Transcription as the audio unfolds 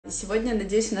Сегодня,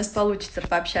 надеюсь, у нас получится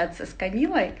пообщаться с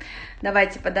Камиллой.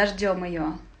 Давайте подождем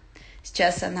ее.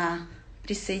 Сейчас она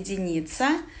присоединится.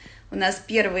 У нас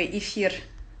первый эфир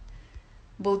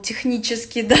был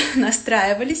технически, да,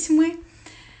 настраивались мы.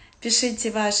 Пишите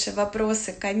ваши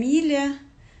вопросы Камилле.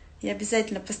 Я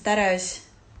обязательно постараюсь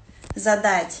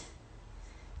задать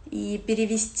и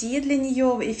перевести для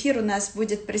нее. Эфир у нас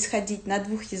будет происходить на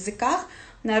 2 языках,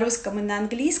 на русском и на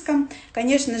английском.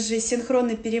 Конечно же,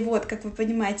 синхронный перевод, как вы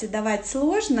понимаете, давать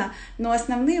сложно, но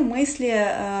основные мысли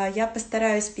я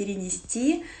постараюсь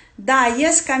перенести. Да,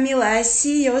 yes, Camilla, I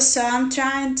see you, so I'm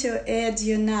trying to add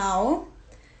you now.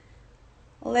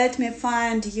 Let me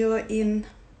find you in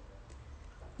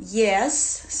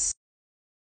yes.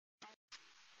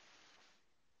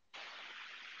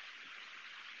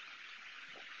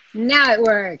 Now it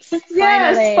works.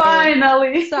 Yes,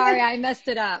 finally. Sorry, I messed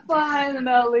it up.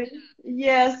 Finally.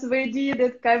 Yes, we did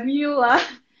it, Camilla.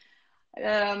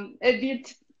 A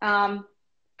bit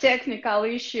technical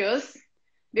issues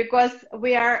because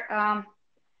we are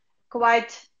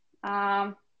quite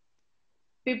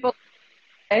people.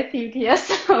 I think,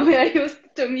 yes, we are used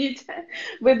to meet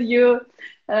with you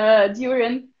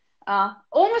during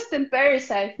almost in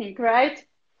Paris, I think, right?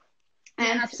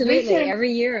 And absolutely,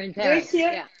 every year in Paris.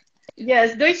 Yeah.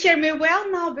 Yes, do you hear me well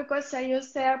now because I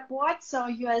use the AirPods, so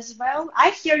you as well?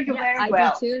 I hear you very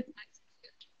well. I do too.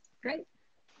 Great.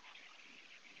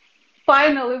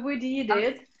 Finally, we did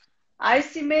it. I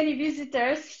see many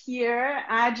visitors here.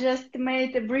 I just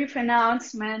made a brief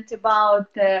announcement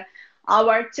about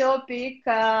our topic.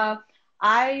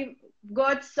 I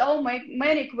got so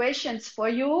many questions for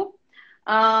you.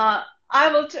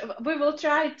 We will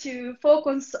try to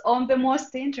focus on the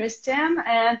most interesting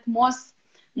and most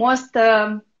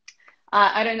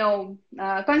I don't know,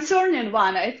 concerning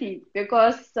one, I think,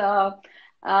 because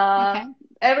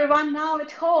everyone now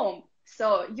at home.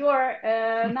 So you're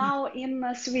now in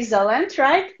Switzerland,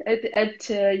 right? At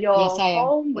your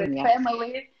home with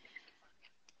family.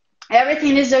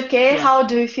 Everything is okay. Yeah. How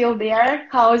do you feel there?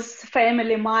 How's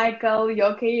family, Michael,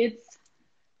 your kids?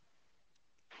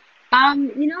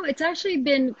 You know, it's actually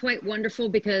been quite wonderful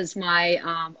because my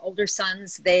older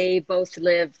sons, they both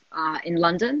live in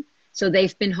London. So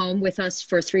they've been home with us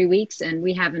for 3 weeks, and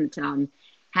we haven't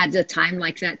had a time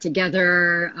like that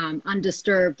together,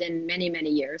 undisturbed in many, many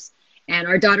years. And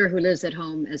our daughter who lives at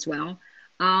home as well.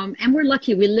 And we're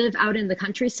lucky. We live out in the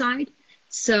countryside.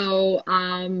 So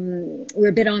we're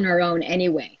a bit on our own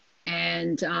anyway.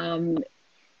 And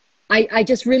I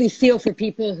just really feel for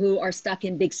people who are stuck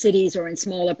in big cities or in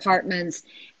small apartments.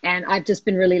 And I've just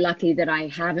been really lucky that I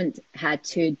haven't had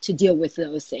to deal with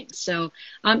those things. So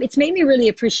it's made me really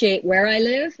appreciate where I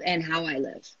live and how I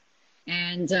live.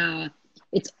 And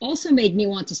it's also made me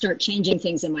want to start changing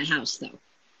things in my house, though.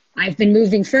 I've been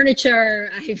moving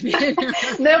furniture. I've been moving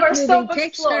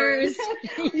pictures.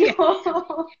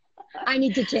 I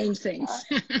need to change things.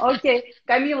 Okay,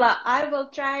 Camilla, I will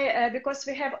try because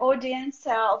we have audience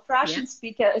of Russian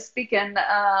speaking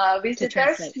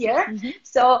visitors here.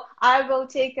 So I will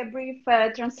take a brief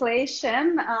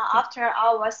translation after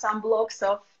our some blocks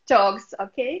of talks.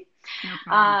 Okay.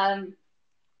 No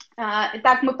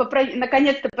Итак, мы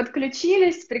наконец-то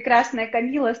подключились. Прекрасная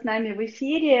Камилла с нами в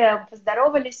эфире.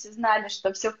 Поздоровались, узнали,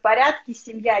 что все в порядке,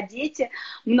 семья, дети.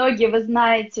 Многие вы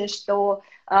знаете, что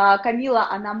Камилла,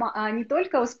 она не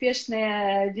только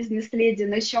успешная бизнес-леди,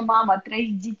 но еще мама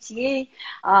 3 детей,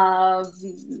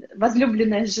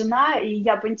 возлюбленная жена. И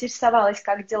я поинтересовалась,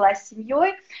 как дела с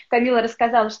семьей. Камилла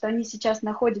рассказала, что они сейчас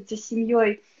находятся с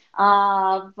семьей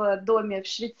в доме в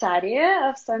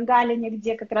Швейцарии, в Сан-Галлене,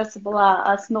 где как раз была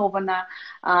основана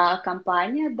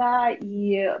компания, да,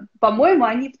 и, по-моему,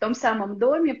 они в том самом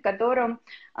доме, в котором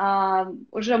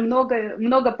уже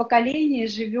много поколений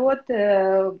живет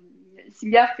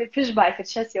семья Фишбахер.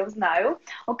 Сейчас я узнаю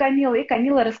у Камиллы, и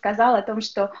Камилла рассказала о том,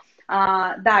 что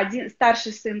да,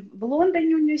 старший сын в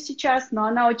Лондоне у нее сейчас, но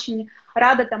она очень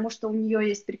рада тому, что у нее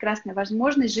есть прекрасная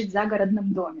возможность жить в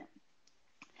загородном доме.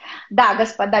 Да,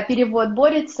 господа, перевод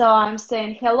борется. I'm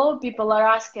saying hello. People are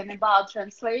asking about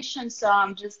translation, so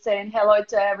I'm just saying hello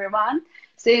to everyone.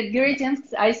 Saying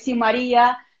greetings. I see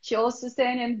Maria. She also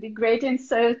saying big greetings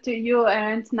to you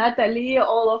and Natalie,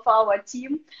 all of our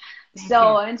team.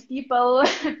 So, and people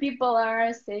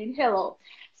are saying hello.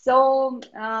 So,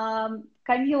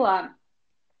 Camilla,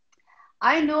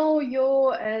 I know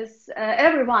you as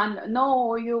everyone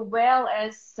know you well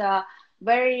as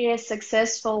very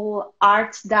successful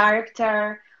art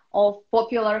director of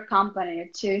popular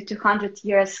company, 200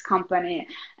 years company.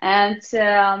 And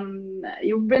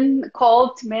you've been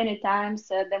called many times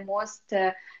the most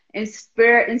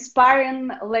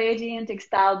inspiring lady in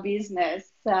textile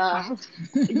business.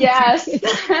 Yes,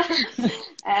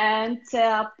 and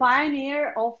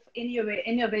pioneer of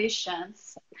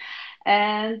innovations,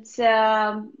 and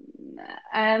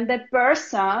that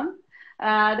person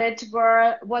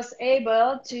that was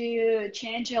able to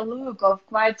change a look of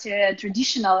quite a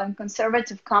traditional and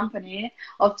conservative company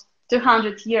of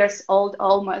 200 years old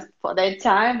almost for that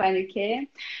time when you came,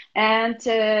 and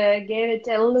gave it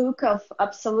a look of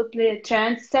absolutely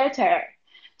trend-setter.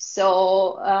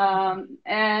 So,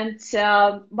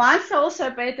 once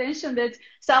also pay attention that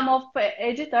some of the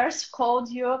editors called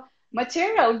you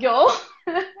material girl.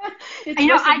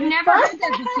 I've never heard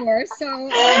that before, so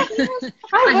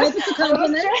I hope it's a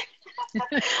compliment.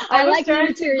 I like new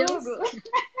materials.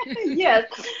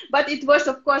 Yes, but it was,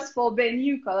 of course, for the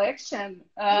new collection.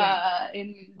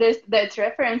 In that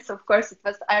reference, of course, it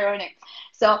was ironic.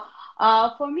 So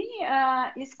for me,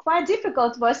 it's quite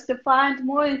difficult was to find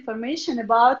more information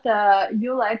about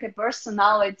you like a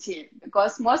personality,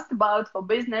 because most about for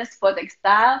business, for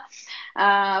textile,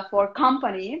 for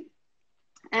company.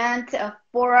 And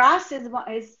for us,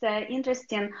 it's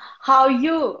interesting how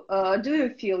you do you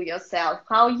feel yourself,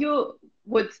 how you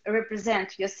would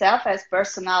represent yourself as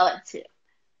personality.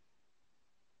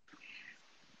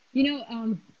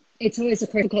 It's always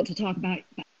difficult to talk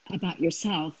about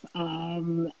yourself.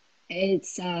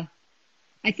 It's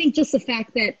I think just the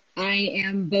fact that I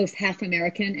am both half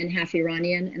American and half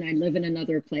Iranian, and I live in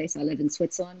another place. I live in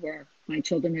Switzerland, where my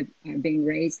children are being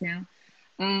raised now.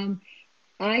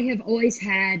 I have always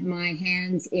had my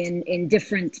hands in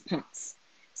different pots.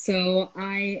 So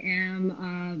I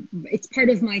am, it's part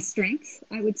of my strength,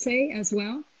 I would say, as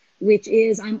well, which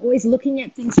is I'm always looking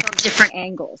at things from different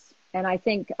angles. And I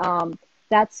think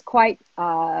that's quite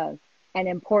an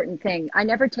important thing. I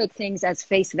never take things as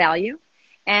face value.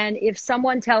 And if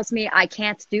someone tells me I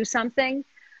can't do something,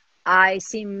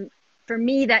 for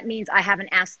me, that means I haven't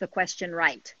asked the question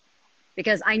right.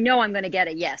 Because I know I'm going to get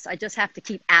a yes. I just have to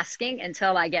keep asking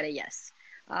until I get a yes.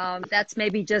 That's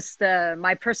maybe just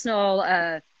my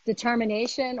personal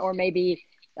determination, or maybe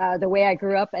the way I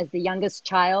grew up as the youngest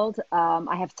child.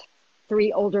 I have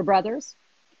 3 older brothers.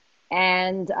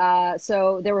 And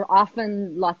so there were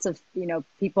often lots of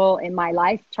people in my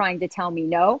life trying to tell me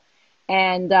no.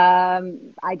 And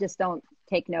I just don't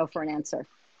take no for an answer.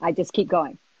 I just keep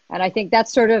going. And I think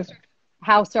that's sort of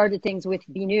how started things with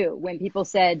Be New, when people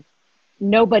said,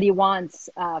 nobody wants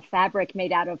fabric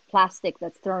made out of plastic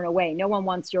that's thrown away. No one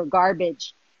wants your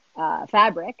garbage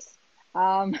fabrics.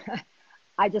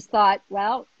 I just thought,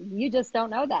 well, you just don't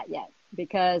know that yet,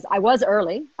 because I was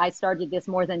early. I started this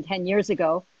more than 10 years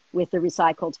ago with the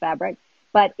recycled fabric,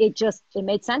 but it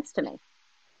made sense to me.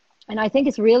 And I think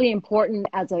it's really important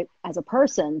as a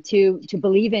person to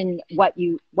believe in what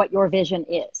your vision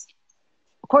is.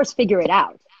 Of course, figure it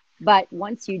out. But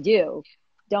once you do,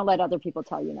 don't let other people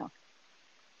tell you no.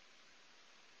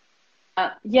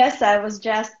 Yes, I was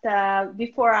just,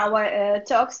 before our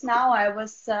talks now, I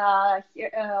was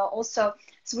also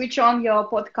switch on your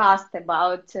podcast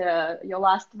about your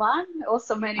last one.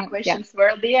 Also, many questions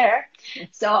were there.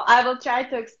 So I will try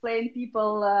to explain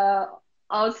people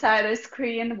outside the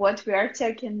screen what we are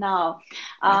talking now.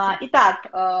 Итак,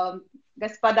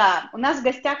 господа, у нас в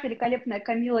гостях великолепная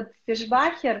Камилла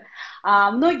Фишбахер.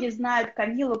 Многие знают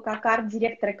Камиллу как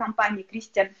арт-директора компании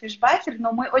Кристиан Фишбахер,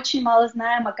 но мы очень мало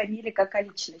знаем о Камилле как о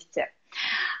личности.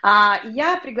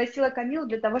 Я пригласила Камиллу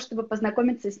для того, чтобы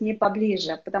познакомиться с ней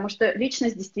поближе, потому что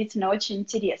личность действительно очень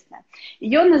интересная.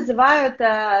 Ее называют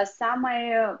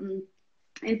самой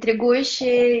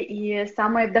интригующей и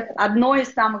одной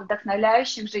из самых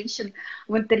вдохновляющих женщин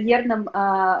в интерьерном,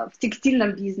 в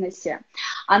текстильном бизнесе.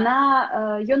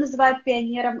 Ее называют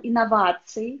пионером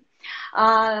инноваций,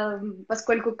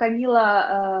 поскольку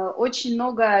Камилла очень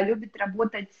много любит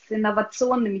работать с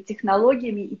инновационными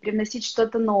технологиями и привносить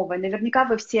что-то новое. Наверняка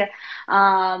вы все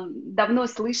давно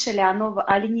слышали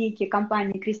о линейке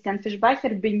компании Кристиан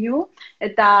Фишбахер Be New.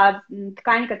 Это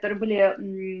ткани, которые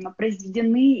были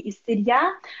произведены из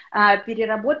сырья,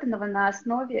 переработанного на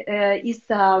основе из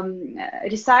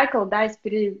recycle, да, из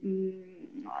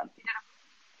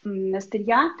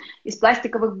сырья из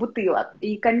пластиковых бутылок.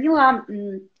 И Камилла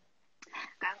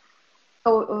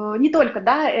не только,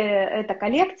 да, эта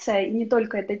коллекция и не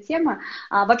только эта тема,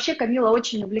 вообще Камилла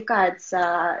очень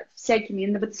увлекается всякими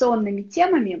инновационными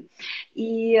темами,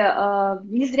 И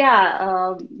не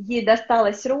зря ей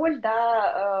досталась роль,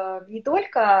 да, не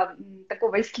только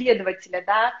такого исследователя,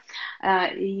 да,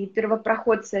 и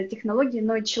первопроходца технологий,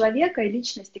 но и человека, и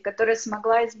личности, которая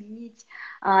смогла изменить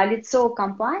лицо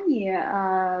компании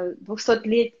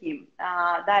 200-летней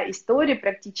да, истории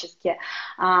практически,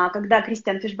 когда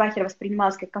Кристиан Фишбахер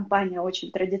воспринималась как компания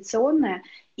очень традиционная.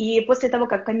 И после того,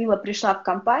 как Камилла пришла в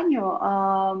компанию,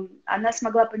 она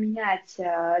смогла поменять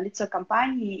лицо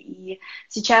компании, и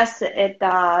сейчас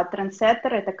это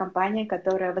тренд-сеттер, это компания,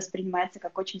 которая воспринимается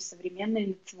как очень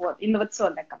современная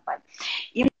инновационная компания.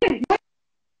 И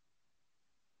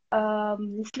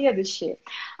следующий.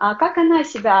 Как она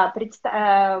себя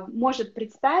может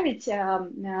представить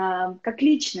как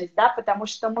личность, да, потому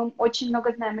что мы очень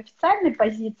много знаем официальной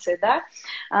позиции, да,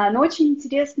 но очень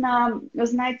интересно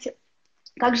узнать,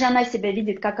 как же она себя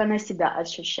видит, как она себя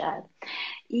ощущает.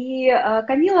 И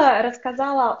Камилла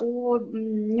рассказала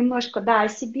немножко, да, о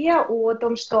себе, о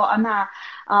том, что она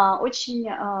очень,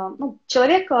 ну,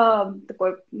 человек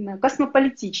такой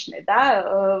космополитичный,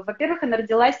 да. Во-первых, она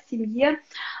родилась в семье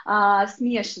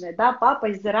смешанной, да, папа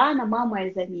из Ирана, мама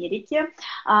из Америки.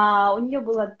 У нее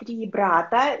было 3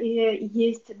 брата, и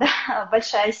есть, да,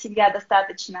 большая семья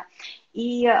достаточно.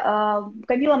 И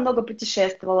Камилла много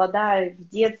путешествовала, да, в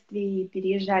детстве,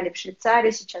 переезжали в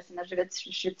Швейцарию, сейчас она живет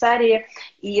в Швейцарии,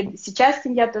 и сейчас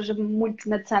семья тоже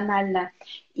мультинациональная.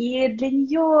 И для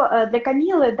нее, для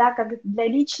Камиллы, да, как для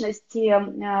личности,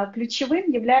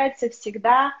 ключевым является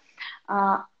всегда...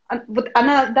 Вот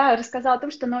она, да, рассказала о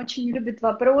том, что она очень любит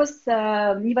вопрос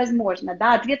 «невозможно»,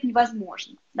 да, ответ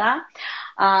 «невозможно», да.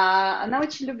 Она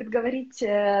очень любит говорить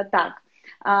так: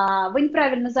 вы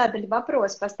неправильно задали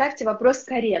вопрос, поставьте вопрос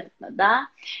корректно, да.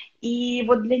 И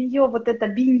вот для нее вот эта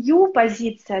бинью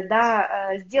позиция,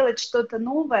 да, сделать что-то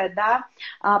новое, да,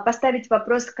 поставить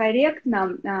вопрос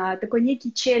корректно, такой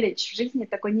некий челлендж в жизни,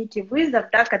 такой некий вызов,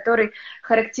 да, который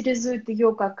характеризует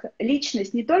ее как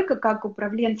личность, не только как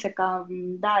управленца,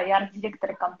 да, и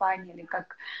арт-директора компании, или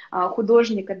как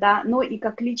художника, да, но и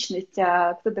как личность,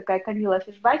 кто такая Камилла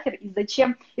Фишбахер, и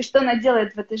зачем, и что она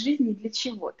делает в этой жизни, и для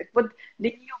чего. Так вот,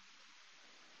 для нее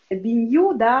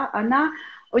бинью, да, она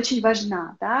очень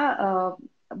важна, да,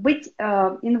 быть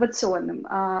инновационным,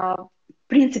 в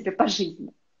принципе, по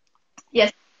жизни.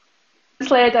 Yes,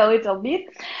 translate a little bit.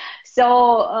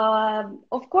 So,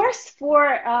 of course, for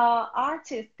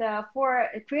artist, for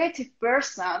a creative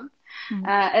person,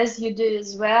 as you do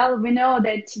as well, we know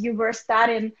that you were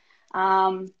studying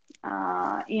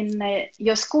in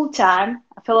your school time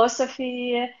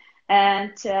philosophy,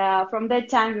 and from that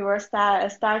time you were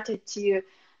started to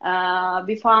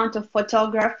be fond of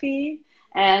photography,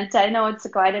 and I know it's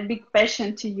quite a big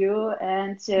passion to you,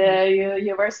 and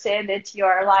you were saying that you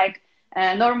are like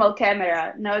a normal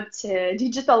camera, not a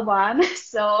digital one.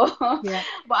 So yeah.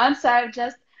 Once I've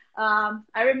just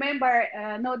I remember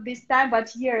not this time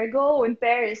but year ago in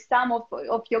Paris, some of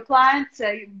your clients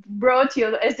brought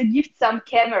you as a gift some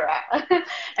camera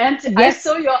and yes. I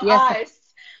saw your eyes.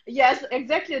 Yes,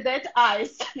 exactly that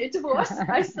eyes. It was.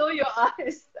 I saw your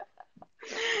eyes.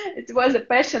 It was a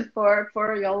passion for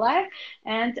your life,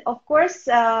 and of course,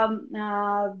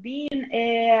 being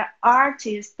an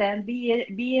artist and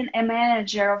being a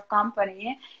manager of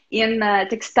company in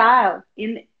textile,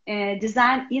 in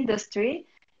design industry,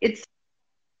 it's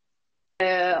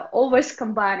always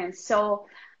combining. So,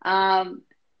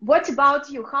 what about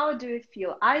you? How do you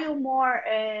feel? Are you more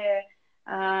a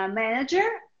manager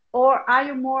or are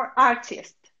you more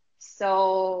artist?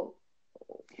 So,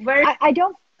 I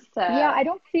don't. Yeah, I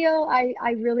don't feel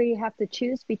I really have to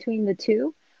choose between the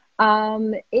two.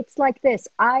 It's like this.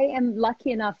 I am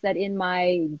lucky enough that in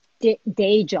my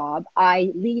day job,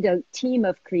 I lead a team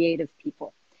of creative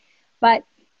people. But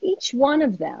each one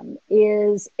of them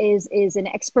is an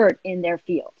expert in their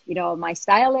field. You know, my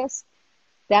stylist,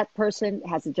 that person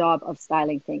has a job of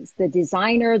styling things. The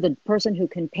designer, the person who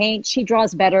can paint, she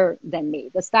draws better than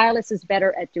me. The stylist is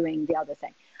better at doing the other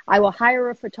thing. I will hire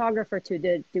a photographer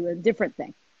to do a different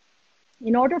thing.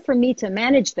 In order for me to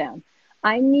manage them,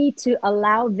 I need to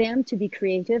allow them to be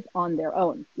creative on their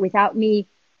own without me,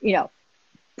 you know,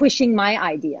 pushing my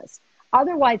ideas.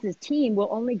 Otherwise, the team will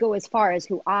only go as far as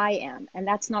who I am, and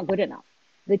that's not good enough.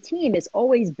 The team is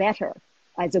always better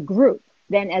as a group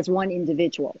than as one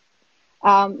individual.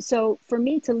 So for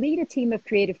me to lead a team of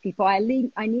creative people, I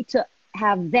need to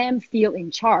have them feel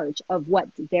in charge of what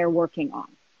they're working on.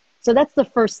 So that's the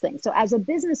first thing. So as a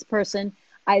business person,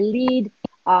 I lead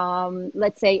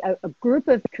let's say a group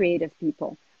of creative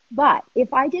people. But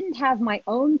if I didn't have my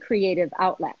own creative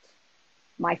outlet,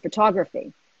 my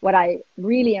photography, what I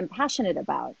really am passionate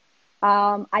about,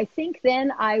 I think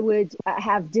then I would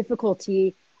have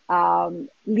difficulty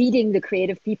leading the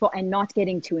creative people and not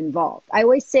getting too involved. I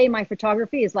always say my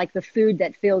photography is like the food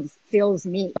that fills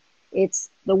me. It's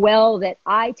the well that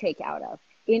I take out of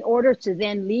in order to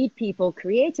then lead people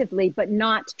creatively, but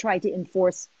not try to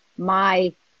enforce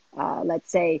my,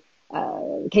 let's say,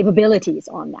 capabilities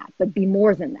on that, but be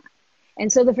more than that.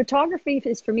 And so the photography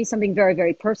is for me something very,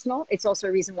 very personal. It's also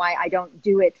a reason why I don't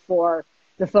do it for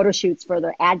the photo shoots, for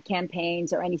the ad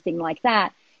campaigns or anything like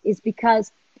that, is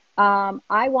because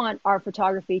I want our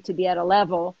photography to be at a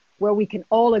level where we can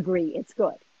all agree it's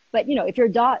good. But, you know, if your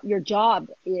job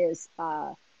is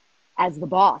as the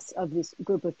boss of this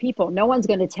group of people, no one's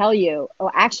going to tell you,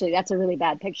 oh, actually, that's a really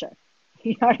bad picture.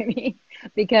 You know what I mean?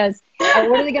 Because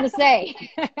what are they going to say?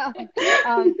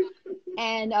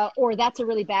 Or that's a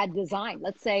really bad design.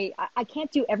 Let's say I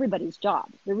can't do everybody's job.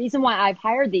 The reason why I've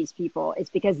hired these people is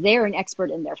because they're an expert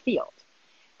in their field.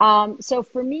 So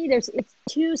for me, it's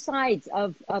two sides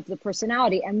of the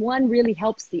personality, and one really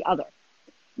helps the other.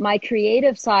 My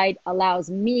creative side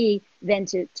allows me then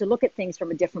to look at things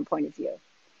from a different point of view.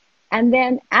 And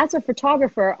then as a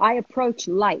photographer, I approach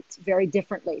light very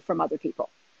differently from other people.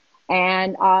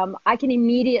 And I can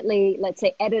immediately, let's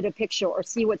say, edit a picture or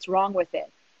see what's wrong with it.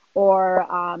 Or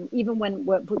even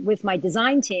with my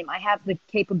design team, I have the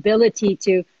capability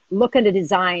to look at a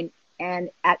design and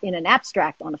in an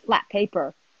abstract on a flat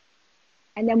paper,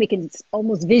 and then we can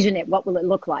almost vision it. What will it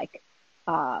look like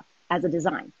as a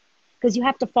design? Because you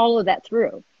have to follow that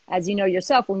through. As you know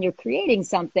yourself, when you're creating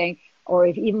something, or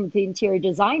even the interior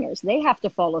designers, they have to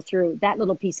follow through that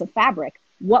little piece of fabric.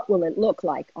 What will it look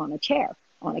like on a chair,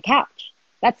 on a couch?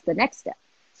 That's the next step.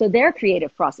 So their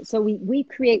creative process. So we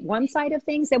create one side of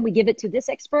things, then we give it to this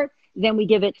expert, then we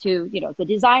give it to, you know, the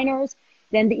designers,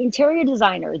 then the interior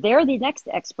designer, they're the next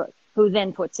expert who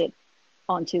then puts it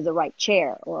onto the right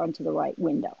chair or onto the right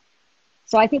window.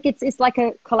 So I think it's like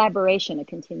a collaboration, a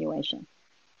continuation.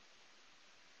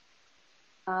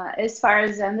 As far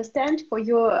as I understand, for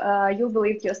you, you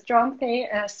believe your strong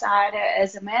side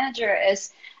as a manager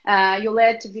is you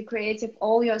let to be creative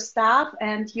all your stuff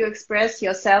and you express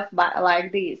yourself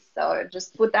like this. So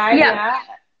just put idea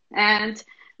and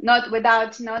not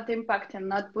impacting,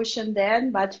 not pushing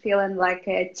them, but feeling like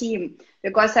a team.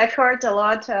 Because I've heard a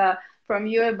lot from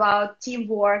you about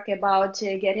teamwork, about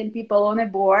getting people on a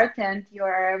board, and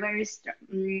you're very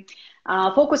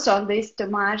focused on this too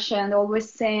much and always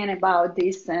saying about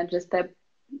this. Just a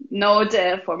note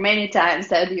for many times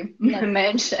that you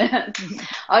mentioned.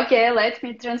 Okay, let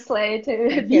me translate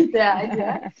this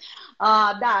idea.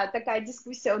 Да, такая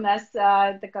дискуссия у нас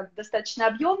такая достаточно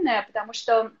объемная, потому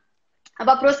что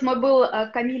вопрос мой был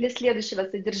к Камилле следующего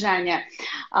содержания.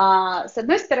 С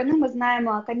одной стороны, мы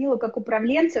знаем Камиллу как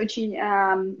управленца, очень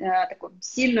такую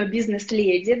сильную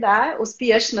бизнес-леди, да,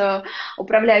 успешную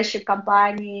управляющую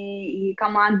компанией и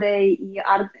командой, и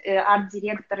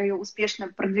арт-директора, и успешно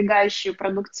продвигающую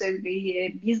продукцию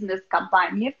и бизнес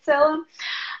компании в целом.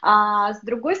 С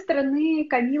другой стороны,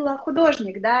 Камилла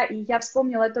художник, да, и я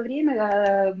вспомнила то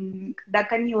время, когда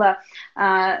Камилла,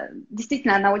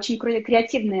 действительно, она очень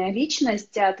креативная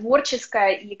личность,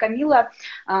 творческая, и Камилла,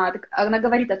 она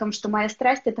говорит о том, что моя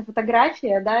страсть — это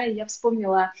фотография, да, и я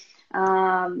вспомнила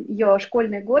ее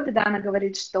школьные годы, да, она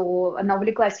говорит, что она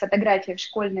увлеклась фотографией в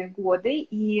школьные годы,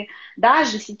 и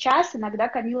даже сейчас иногда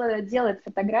Камилла делает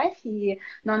фотографии,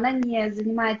 но она не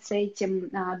занимается этим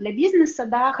для бизнеса,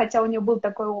 да, хотя у нее был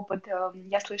такой опыт,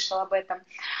 я слышала об этом,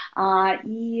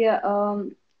 и,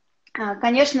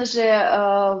 конечно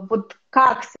же, вот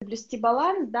как соблюсти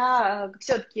баланс, да,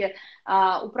 все-таки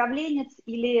управленец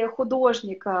или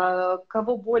художник,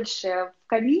 кого больше в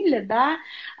Камилле, да,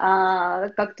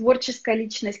 как творческая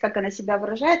личность, как она себя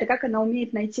выражает и как она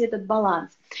умеет найти этот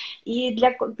баланс. И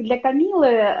для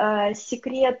Камиллы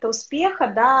секрет успеха,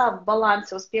 да,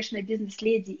 баланса успешной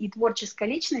бизнес-леди и творческой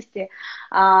личности,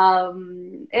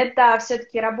 это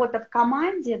все-таки работа в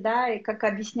команде, да, и как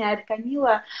объясняет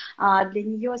Камилла, для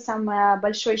нее самое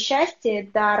большое счастье —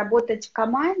 это работать в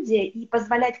команде и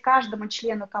позволять каждому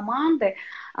члену команды,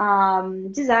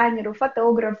 дизайнеру,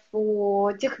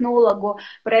 фотографу, технологу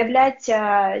проявлять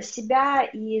себя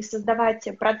и создавать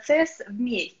процесс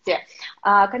вместе.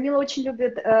 Камилла очень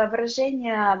любит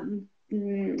выражение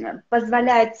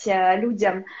позволять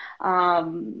людям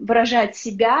выражать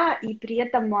себя, и при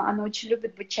этом она очень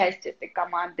любит быть частью этой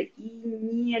команды и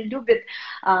не любит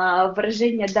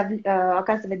выражение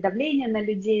оказывать давление на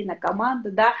людей, на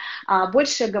команду, да,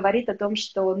 больше говорит о том,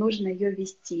 что нужно ее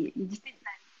вести. И действительно,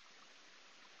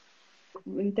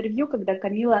 в интервью, когда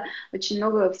Камилла очень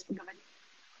много говорит.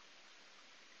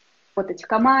 работать в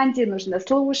команде, нужно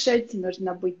слушать,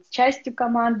 нужно быть частью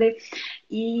команды.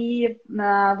 И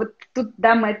вот тут,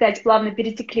 да, мы опять плавно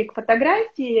перетекли к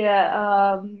фотографии.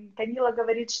 Камилла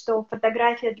говорит, что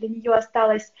фотография для нее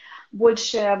осталась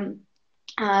больше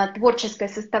творческой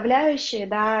составляющей,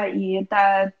 да, и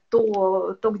это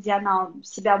то, где она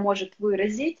себя может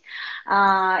выразить.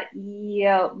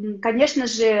 И, конечно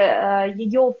же,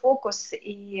 ее фокус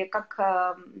и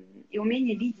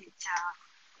умение видеть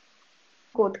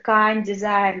ткань,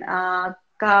 дизайн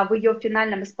в ее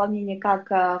финальном исполнении как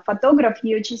фотограф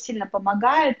ей очень сильно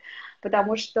помогает,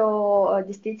 потому что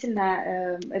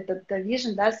действительно этот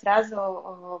вижен, да,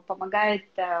 сразу помогает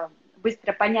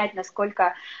быстро понять,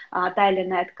 насколько та или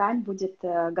иная ткань будет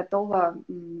готова,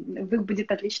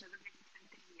 будет отлично выглядеть в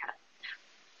интерьере.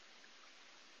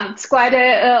 It's quite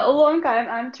a long time.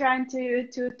 I'm trying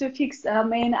to fix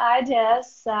main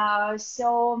ideas.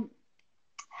 So,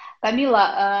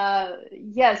 Camilla,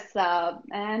 yes,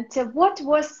 and what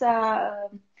was,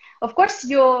 of course,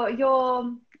 your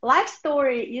life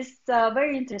story is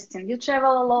very interesting. You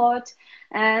travel a lot,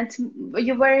 and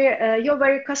you're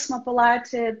very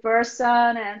cosmopolitan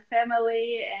person and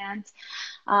family, and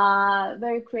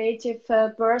very creative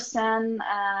person.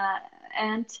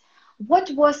 And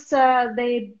what was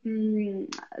the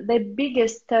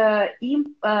biggest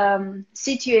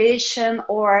situation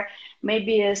or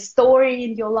maybe a story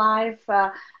in your life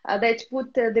that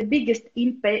put the biggest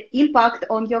impact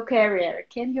on your career?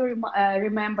 Can you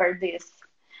remember this?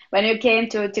 When you came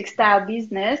to textile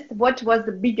business, what was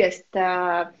the biggest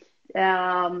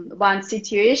one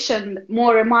situation,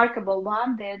 more remarkable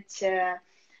one that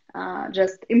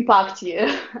just impact you?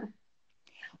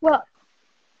 Well,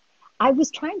 I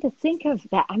was trying to think of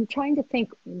that. I'm trying to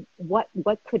think what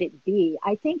could it be?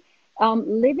 I think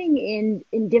living in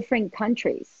different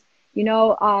countries, you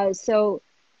know, so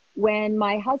when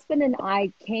my husband and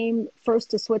I came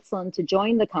first to Switzerland to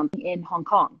join the company in Hong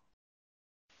Kong.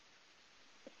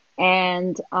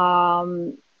 And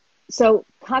so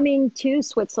coming to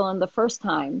Switzerland the first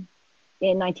time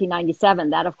in 1997,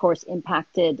 that of course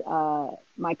impacted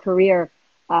my career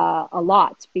a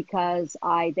lot, because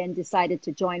I then decided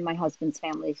to join my husband's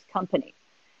family's company.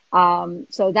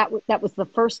 So that was the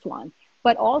first one.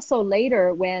 But also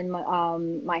later, when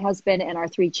my husband and our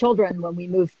 3 children, when we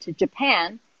moved to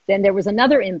Japan, then there was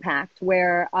another impact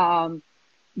where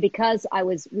because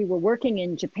we were working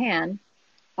in Japan,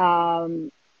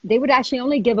 they would actually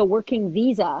only give a working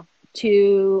visa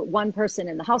to one person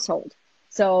in the household.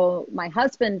 So my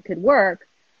husband could work,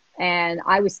 and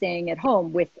I was staying at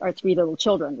home with our 3 little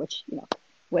children, which, you know,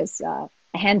 was a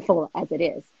handful as it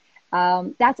is.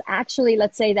 That's actually,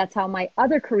 let's say, that's how my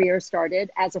other career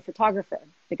started as a photographer.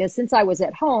 Because since I was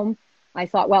at home, I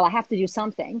thought, well, I have to do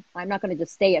something. I'm not going to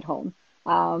just stay at home.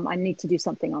 I need to do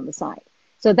something on the side.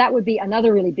 So that would be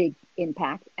another really big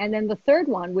impact. And then the third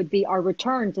one would be our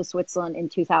return to Switzerland in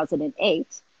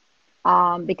 2008,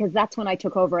 because that's when I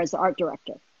took over as the art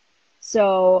director.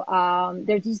 So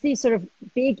there's just these sort of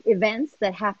big events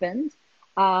that happened.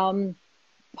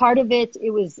 Part of it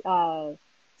was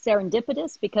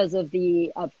serendipitous because of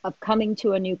of coming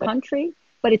to a new country,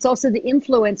 but it's also the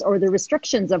influence or the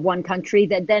restrictions of one country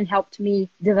that then helped me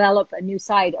develop a new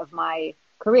side of my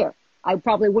career. I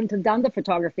probably wouldn't have done the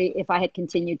photography if I had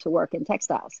continued to work in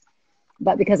textiles,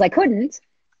 but because I couldn't,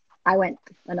 I went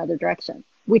another direction,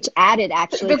 which added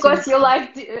actually because you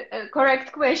liked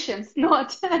correct questions,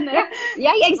 not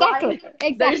yeah, exactly.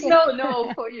 There's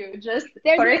no for you, just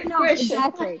there's correct questions.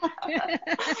 Exactly.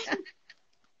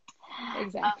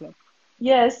 Exactly.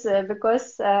 Yes,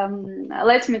 because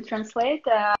let me translate.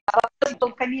 Вопрос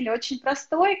был Камилле очень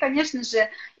простой. Конечно же,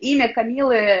 имя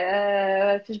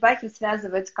Камиллы Фишбахер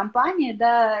связывает с компанией,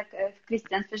 да,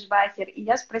 Кристиан Фишбахер. И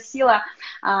я спросила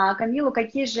Камиллу,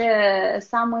 какие же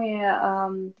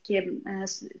самые такие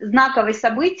знаковые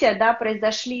события, да,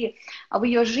 произошли в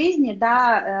ее жизни,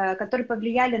 да, которые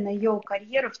повлияли на ее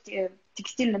карьеру в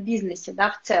текстильном бизнесе,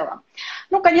 да, в целом.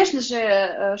 Ну, конечно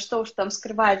же, что уж там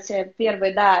скрывать,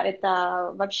 первый, да,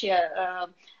 это вообще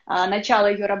начало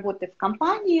ее работы в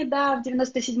компании, да, в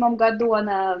 97 году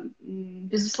она,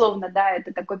 безусловно, да,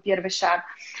 это такой первый шаг.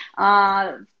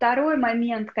 Второй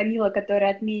момент, Камилла, который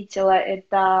отметила,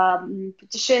 это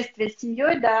путешествие с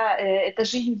семьей, да, это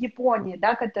жизнь в Японии,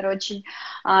 да, которая очень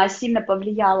сильно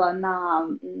повлияла на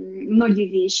многие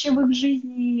вещи в их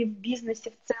жизни и в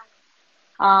бизнесе в целом.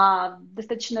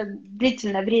 Достаточно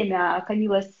длительное время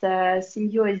Камилла с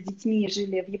семьей, с детьми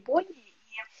жили в Японии.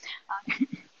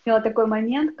 И был такой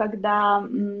момент, когда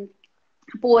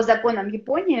по законам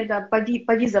Японии, это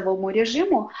по визовому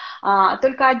режиму,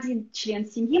 только один член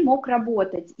семьи мог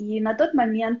работать. И на тот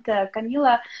момент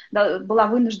Камилла была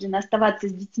вынуждена оставаться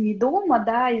с детьми дома,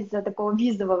 да, из-за такого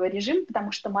визового режима,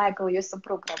 потому что Майкл, ее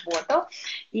супруг, работал,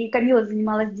 и Камилла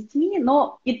занималась детьми.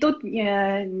 Но и тут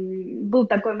был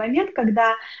такой момент,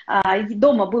 когда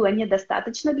дома было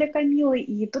недостаточно для Камиллы,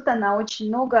 и тут она очень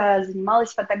много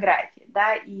занималась фотографией,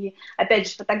 да, и опять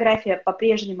же фотография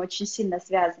по-прежнему очень сильно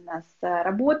связана с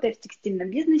работой в текстильном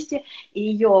бизнесе, и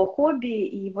ее хобби,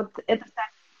 и вот это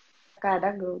такая,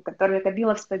 да, которую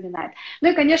Камилла вспоминает. Ну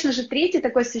и, конечно же, третий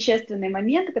такой существенный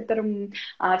момент, о котором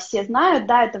все знают,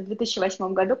 да, это в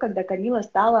 2008 году, когда Камилла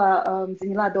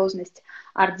заняла должность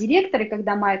арт-директора, и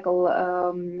когда Майкл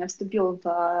вступил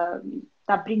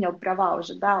принял права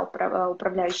уже, да,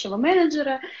 управляющего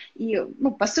менеджера, и,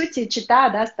 ну, по сути, чета,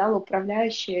 да, стала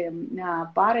управляющей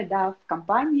парой, да, в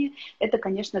компании. Это,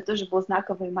 конечно, тоже был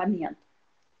знаковый момент.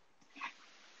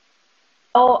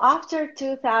 So after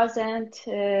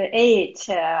 2008,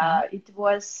 it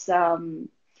was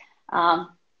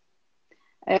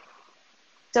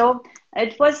so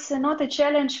it was not a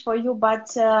challenge for you,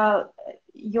 but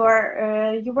you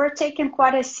were taking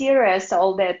quite a serious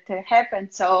all that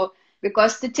happened. So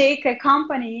because to take a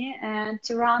company and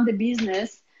to run the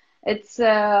business, it's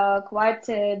quite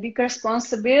a big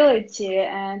responsibility.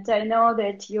 And I know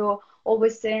that you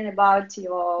always saying about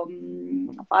your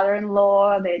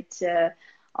father-in-law that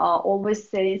always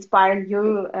inspired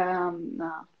you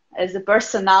as a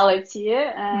personality.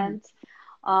 And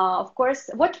of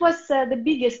course, what was the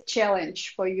biggest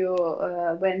challenge for you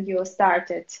when you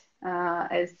started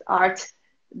as art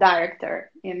director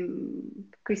in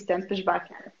Camilla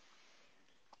Fischbacher?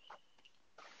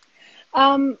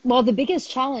 Well, the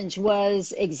biggest challenge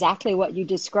was exactly what you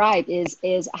described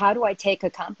is how do I take a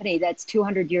company that's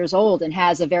 200 years old and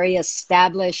has a very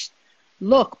established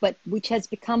look, but which has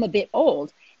become a bit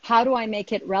old? How do I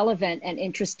make it relevant and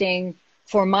interesting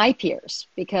for my peers?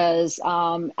 Because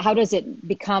how does it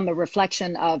become a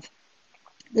reflection of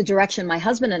the direction my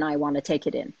husband and I want to take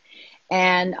it in?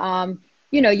 And,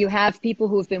 you know, you have people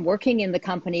who've been working in the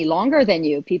company longer than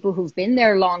you, people who've been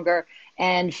there longer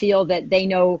and feel that they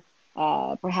know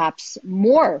perhaps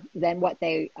more than what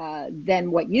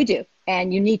you do.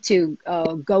 And you need to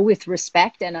go with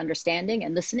respect and understanding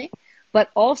and listening, but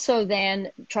also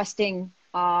then trusting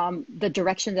the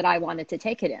direction that I wanted to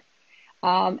take it in.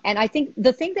 And I think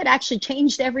the thing that actually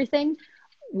changed everything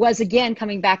was, again,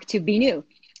 coming back to be new,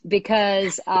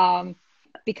 because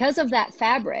of that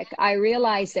fabric, I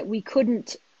realized that we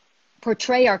couldn't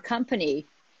portray our company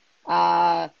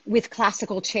with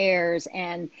classical chairs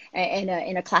and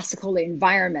in a classical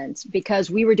environment, because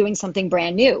we were doing something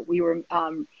brand new. We were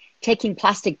taking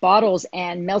plastic bottles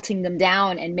and melting them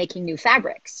down and making new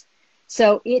fabrics.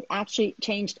 So it actually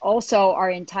changed also our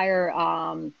entire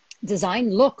design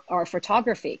look, our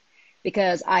photography,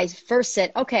 because I first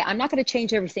said, okay, I'm not going to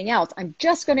change everything else. I'm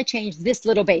just going to change this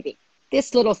little baby,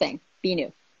 this little thing, be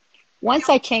new. Once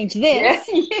I changed this,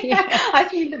 I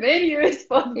think the menu is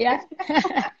fun. Yeah.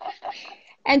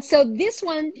 And so this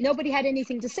one, nobody had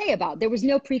anything to say about. There was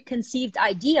no preconceived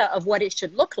idea of what it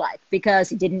should look like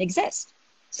because it didn't exist.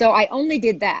 So I only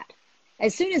did that.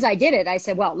 As soon as I did it, I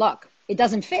said, well, look, it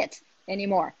doesn't fit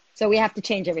anymore. So we have to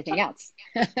change everything else.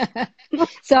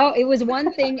 So it was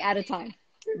one thing at a time.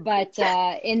 But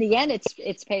in the end,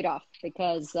 it's paid off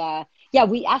because,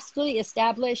 we actually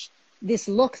established this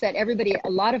look that a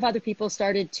lot of other people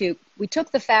we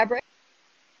took the fabric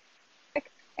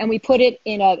and we put it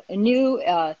in a new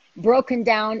broken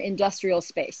down industrial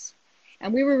space.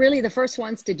 And we were really the first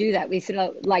ones to do that. We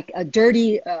thought like a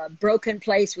dirty, broken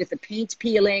place with the paint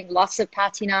peeling, lots of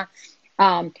patina.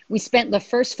 We spent the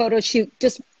first photo shoot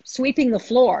just sweeping the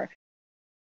floor.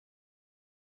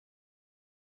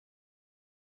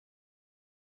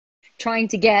 Trying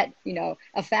to get,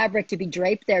 a fabric to be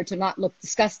draped there to not look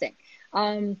disgusting.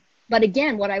 But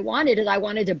again, what I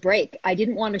wanted to break. I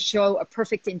didn't want to show a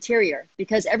perfect interior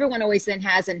because everyone always then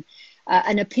has an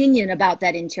opinion about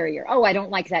that interior. Oh, I don't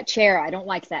like that chair. I don't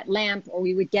like that lamp. Or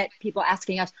we would get people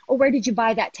asking us, oh, where did you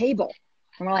buy that table?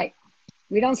 And we're like,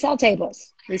 we don't sell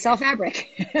tables. We sell fabric.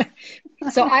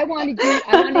 So I wanted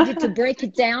you to break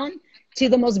it down to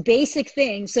the most basic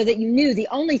thing so that you knew the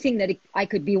only thing that I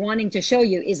could be wanting to show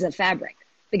you is the fabric,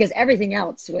 because everything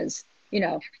else was,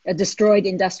 a destroyed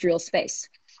industrial space.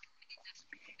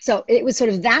 So it was sort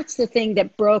of, that's the thing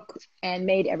that broke and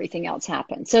made everything else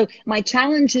happen. So my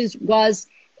challenges was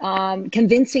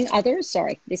convincing others.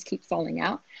 Sorry, this keeps falling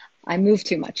out. I move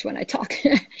too much when I talk.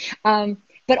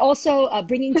 But also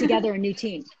bringing together a new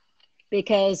team.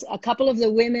 because a couple of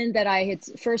the women that I had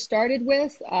first started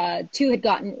with, two had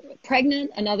gotten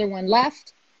pregnant, another one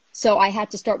left. So I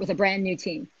had to start with a brand new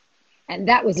team. And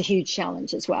that was a huge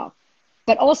challenge as well.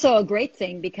 But also a great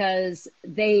thing because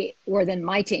they were then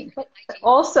my team.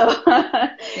 Also,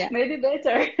 yeah. maybe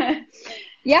better.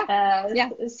 Yeah. Yeah.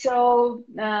 So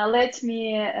let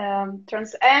me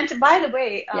And by the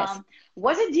way, yes.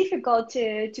 Was it difficult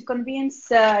to convince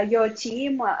your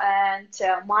team and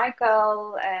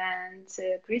Michael and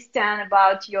Christian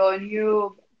about your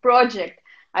new project?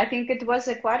 I think it was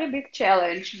quite a big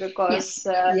challenge because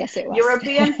yes, it was.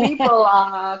 European people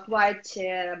are quite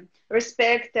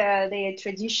respect their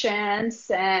traditions,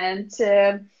 and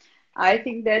I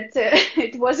think that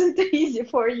it wasn't easy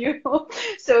for you.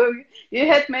 So you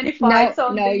had many fights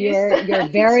on this. You're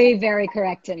very, very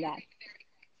correct in that.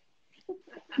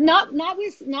 Not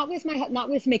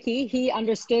with Mickey. He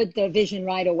understood the vision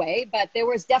right away, but there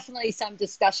was definitely some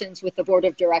discussions with the board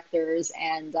of directors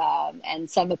and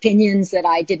some opinions that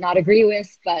I did not agree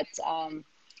with, but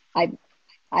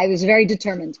I was very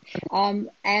determined.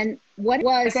 And what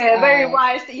was very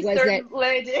wise Eastern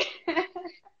lady.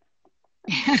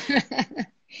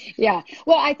 Yeah.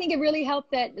 Well, I think it really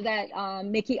helped that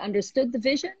Mickey understood the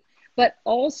vision. But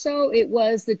also it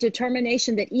was the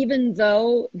determination that even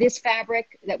though this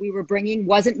fabric that we were bringing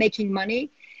wasn't making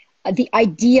money, the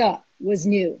idea was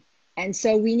new. And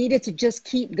so we needed to just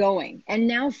keep going. And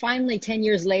now finally, 10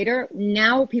 years later,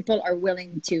 now people are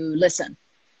willing to listen.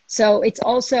 So it's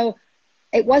also,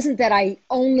 it wasn't that I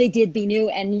only did Be New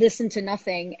and listened to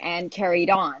nothing and carried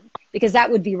on, because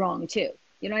that would be wrong too.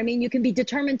 You know what I mean? You can be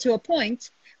determined to a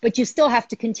point, but you still have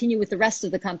to continue with the rest of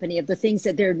the company of the things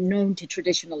that they're known to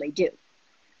traditionally do.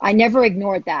 I never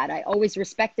ignored that. I always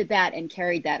respected that and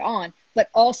carried that on, but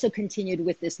also continued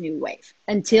with this new wave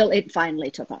until it finally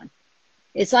took on.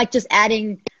 It's like just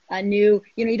adding a new,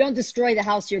 you don't destroy the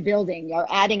house you're building, you're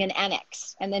adding an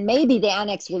annex, and then maybe the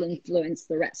annex will influence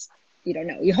the rest. You don't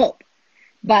know, you hope.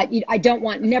 But I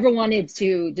never wanted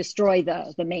to destroy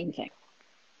the main thing.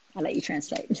 I'll let you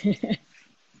translate.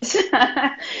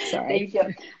 Thank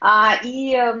you.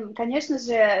 И, конечно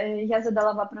же, я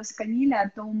задала вопрос Камиле о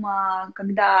том,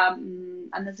 когда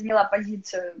она заняла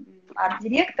позицию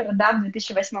арт-директора, да, в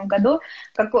 2008 году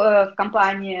в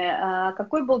компании,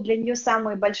 какой был для нее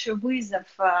самый большой вызов,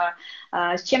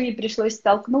 с чем ей пришлось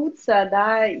столкнуться,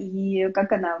 да, и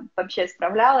как она вообще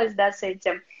справлялась, да, с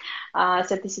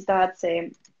этой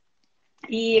ситуацией.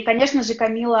 И, конечно же,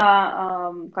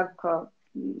 Камилла, как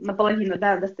наполовину,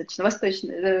 да, достаточно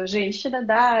восточная женщина,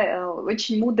 да,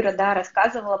 очень мудро, да,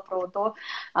 рассказывала про то,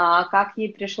 как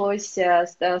ей пришлось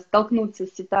столкнуться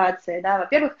с ситуацией, да.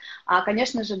 Во-первых,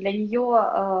 конечно же, для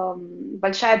нее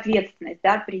большая ответственность,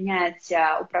 да, принять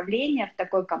управление в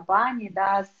такой компании,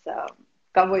 да, с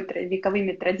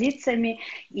вековыми традициями,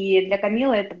 и для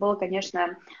Камиллы это было,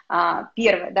 конечно,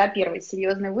 первый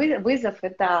серьезный вызов,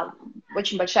 это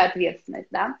очень большая ответственность,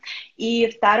 да. И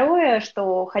второе,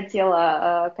 что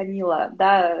хотела Камилла,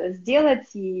 да, сделать,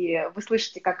 и вы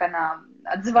слышите, как она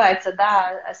отзывается,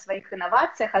 да, о своих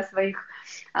инновациях, о своей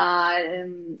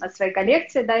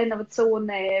коллекции, да,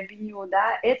 инновационной беню,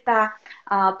 да, это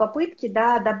попытки,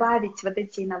 да, добавить вот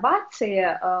эти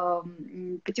инновации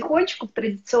потихонечку в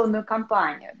традиционную компанию,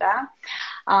 да.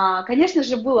 Конечно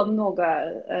же, было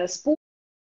много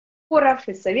споров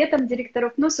и советом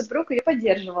директоров, но супруг ее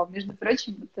поддерживал. Между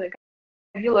прочим,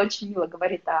 Камилла очень мило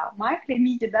говорит о Майкле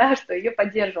Миде, да, что ее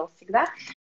поддерживал всегда,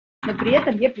 но при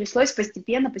этом ей пришлось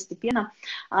постепенно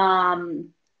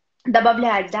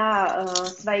добавлять, да,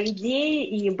 свои идеи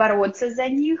и бороться за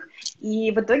них, и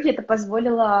в итоге это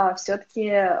позволило все-таки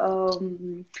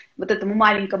вот этому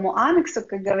маленькому аннексу,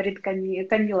 как говорит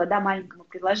Камилла, да, маленькому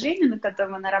предложению, над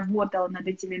которым она работала, над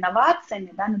этими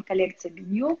инновациями, да, над коллекцией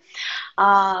беню,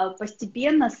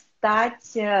 постепенно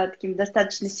стать таким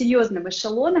достаточно серьезным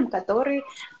эшелоном, который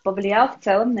повлиял в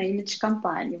целом на имидж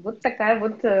компании. Вот такая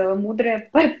вот мудрая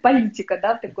политика,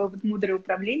 да, такой вот мудрый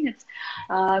управленец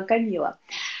Камилла.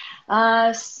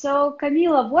 So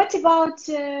Camilla, what about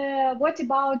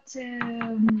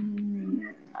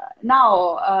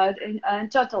now?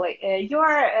 Totally,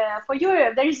 for you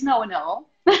there is no,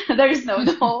 there is no.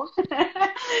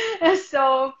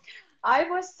 So I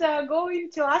was going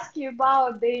to ask you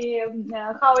about the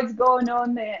how it's going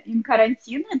on in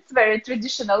quarantine. It's a very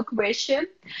traditional question,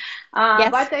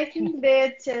 yes. But I think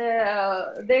that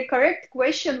the correct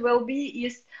question will be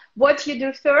is what you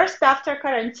do first after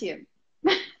quarantine.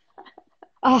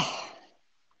 Oh,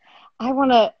 I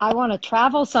want to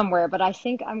travel somewhere, but I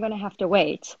think I'm going to have to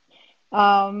wait.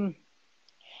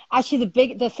 Actually,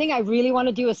 the thing I really want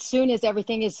to do as soon as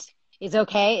everything is is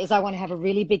okay is I want to have a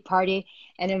really big party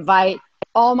and invite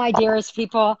all my dearest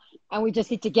people, and we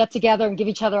just need to get together and give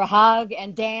each other a hug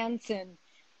and dance and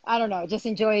I don't know, just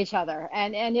enjoy each other.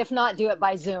 And if not, do it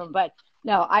by Zoom. But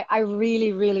no, I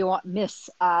really, really miss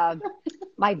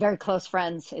my very close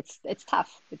friends. It's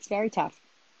tough. It's very tough.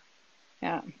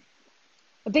 Yeah.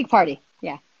 A big party.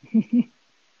 Yeah.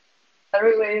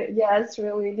 Really, yes,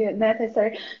 really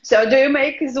necessary. So do you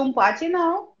make a Zoom party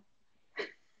now?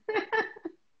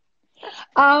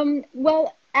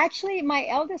 Well, actually, my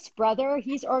eldest brother,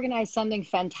 he's organized something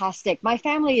fantastic. My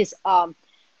family is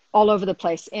all over the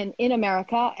place in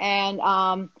America. And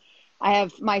I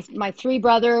have my three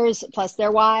brothers plus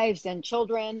their wives and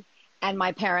children and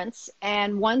my parents.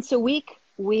 And once a week,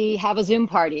 we have a Zoom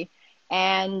party.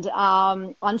 And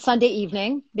on Sunday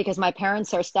evening, because my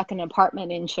parents are stuck in an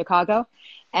apartment in Chicago,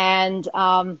 and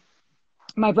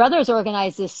my brother's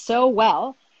organized this so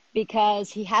well because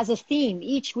he has a theme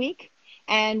each week,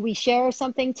 and we share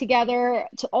something together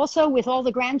also with all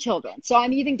the grandchildren. So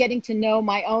I'm even getting to know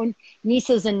my own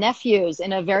nieces and nephews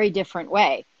in a very different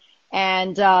way.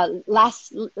 And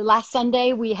last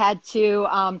Sunday, we had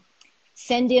to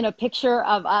send in a picture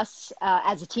of us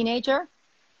as a teenager.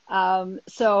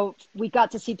 So we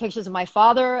got to see pictures of my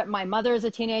father, my mother as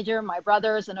a teenager, my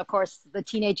brothers, and of course the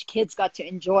teenage kids got to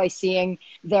enjoy seeing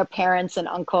their parents and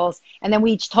uncles. And then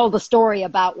we each told a story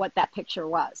about what that picture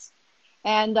was.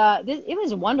 And it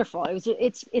was wonderful.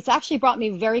 It's actually brought me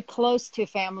very close to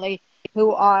family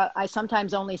who I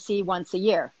sometimes only see once a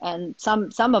year, and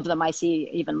some of them I see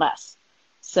even less.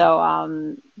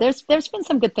 So there's been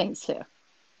some good things too.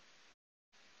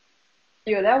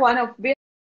 That one of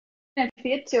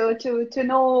benefit to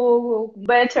know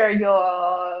better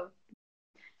your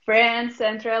friends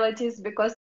and relatives,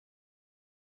 because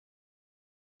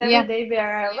every day we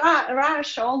are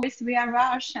rush, always we are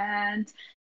rush and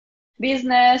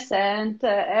business and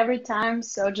every time.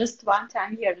 So just one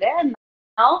time here, there,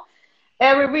 now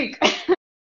every week.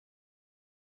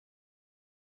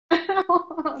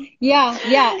 Yeah,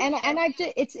 and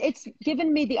it's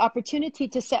given me the opportunity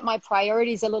to set my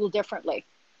priorities a little differently,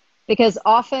 because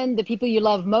often the people you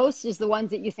love most is the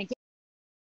ones that you think,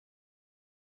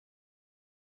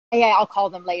 yeah, I'll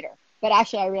call them later. But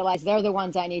actually, I realize they're the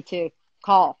ones I need to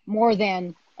call more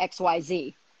than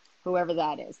XYZ, whoever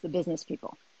that is, the business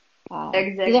people.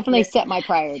 Exactly. Definitely set my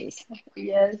priorities.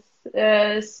 Yes.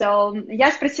 So,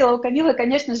 я спросила у Камилы,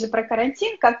 конечно же, про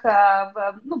карантин, как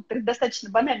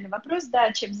достаточно банальный вопрос,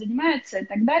 да, чем занимаются и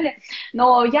так далее.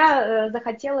 Но я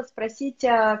захотела спросить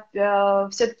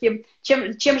все-таки,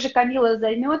 чем же Камилла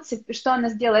займется, что она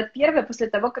сделает первое после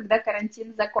того, когда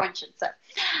карантин закончится.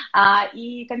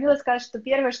 И Камилла сказала, что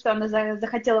первое, что она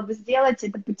захотела бы сделать,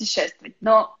 это путешествовать.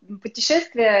 Но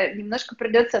путешествие немножко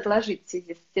придется отложить в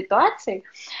связи с ситуацией.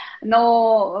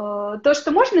 Но то, что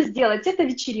можно сделать, это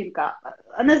вечеринка.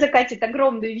 Она закатит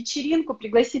огромную вечеринку,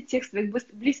 пригласит всех своих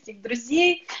близких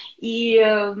друзей,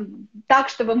 и так,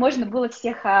 чтобы можно было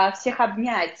всех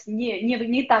обнять.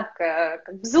 Не так, как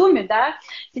в Зуме, да,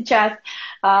 сейчас.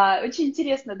 Очень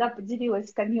интересно, да,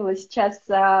 поделилась Камилла сейчас.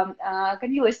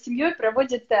 Камилла с семьей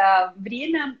проводит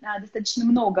время достаточно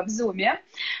много в Зуме,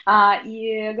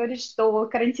 и говорит, что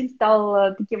карантин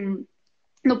стал таким...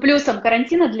 плюсом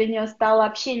карантина для нее стало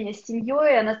общение с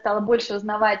семьей, она стала больше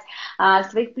узнавать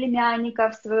своих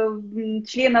племянников,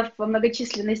 членов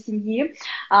многочисленной семьи.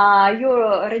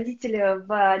 Ее родители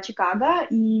в Чикаго,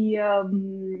 и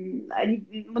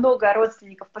много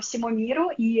родственников по всему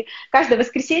миру, и каждое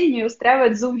воскресенье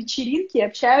устраивают зум-вечеринки,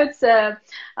 общаются,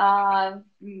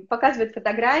 показывают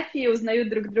фотографии, узнают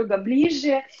друг друга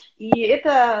ближе, и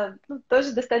это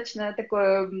тоже достаточно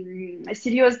такое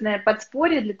серьезное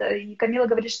подспорье, и Камилла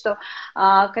говорит, что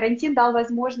карантин дал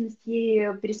возможность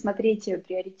ей пересмотреть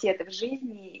приоритеты в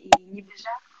жизни и не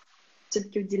бежать,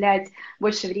 все-таки уделять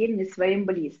больше времени своим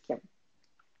близким.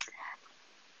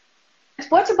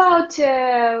 What about,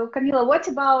 Камилла, what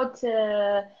about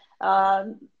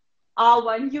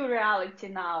our new reality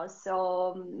now?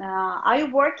 So are you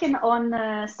working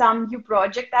on some new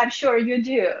project? I'm sure you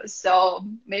do. So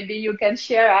maybe you can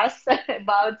share us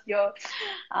about your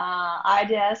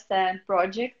ideas and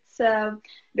projects.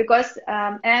 Because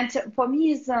and for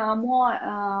me is more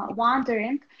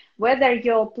wondering whether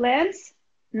your plans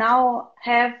now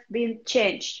have been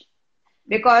changed,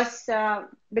 because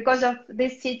of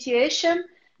this situation.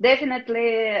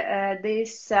 Definitely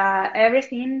this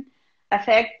everything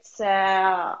affects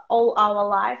all our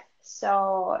life,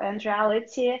 so and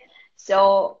reality.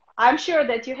 So I'm sure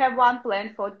that you have one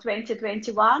plan for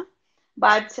 2021,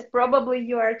 but probably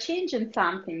you are changing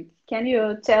something. Can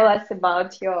you tell us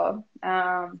about your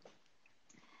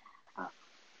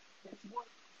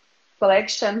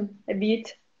collection a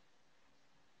bit?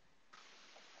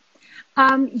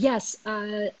 Yes,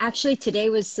 actually today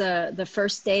was the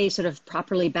first day sort of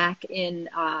properly back in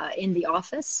the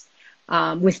office,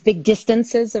 with big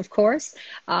distances, of course.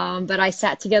 But I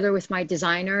sat together with my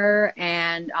designer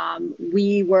and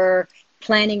we were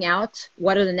planning out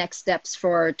what are the next steps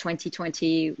for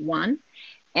 2021.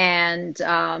 And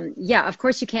yeah, of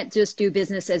course you can't just do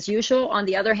business as usual. On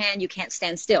the other hand, you can't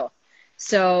stand still.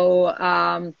 So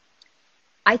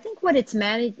I think what it's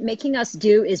making us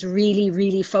do is really,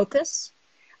 really focus.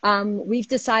 We've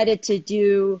decided to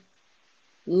do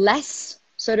less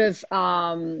sort of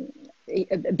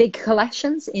big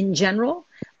collections in general,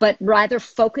 but rather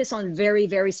focus on very,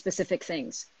 very specific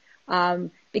things.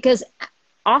 Because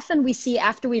often we see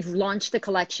after we've launched the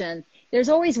collection, there's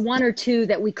always one or two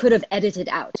that we could have edited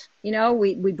out. You know,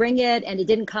 we bring it and it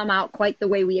didn't come out quite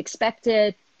the way we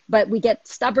expected. But we get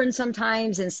stubborn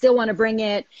sometimes and still want to bring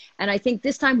it. And I think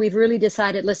this time we've really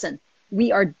decided, listen,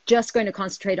 we are just going to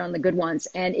concentrate on the good ones.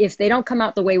 And if they don't come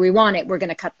out the way we want it, we're going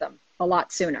to cut them a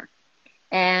lot sooner.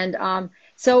 And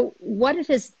so what it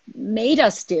has made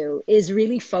us do is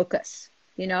really focus,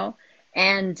 you know,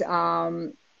 and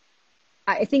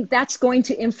I think that's going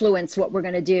to influence what we're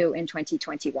going to do in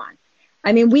 2021.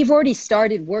 I mean, we've already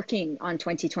started working on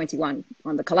 2021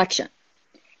 on the collection.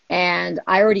 And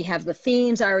I already have the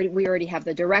themes. We already have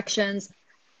the directions.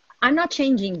 I'm not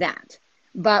changing that.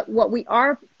 But what we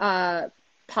are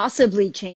possibly changing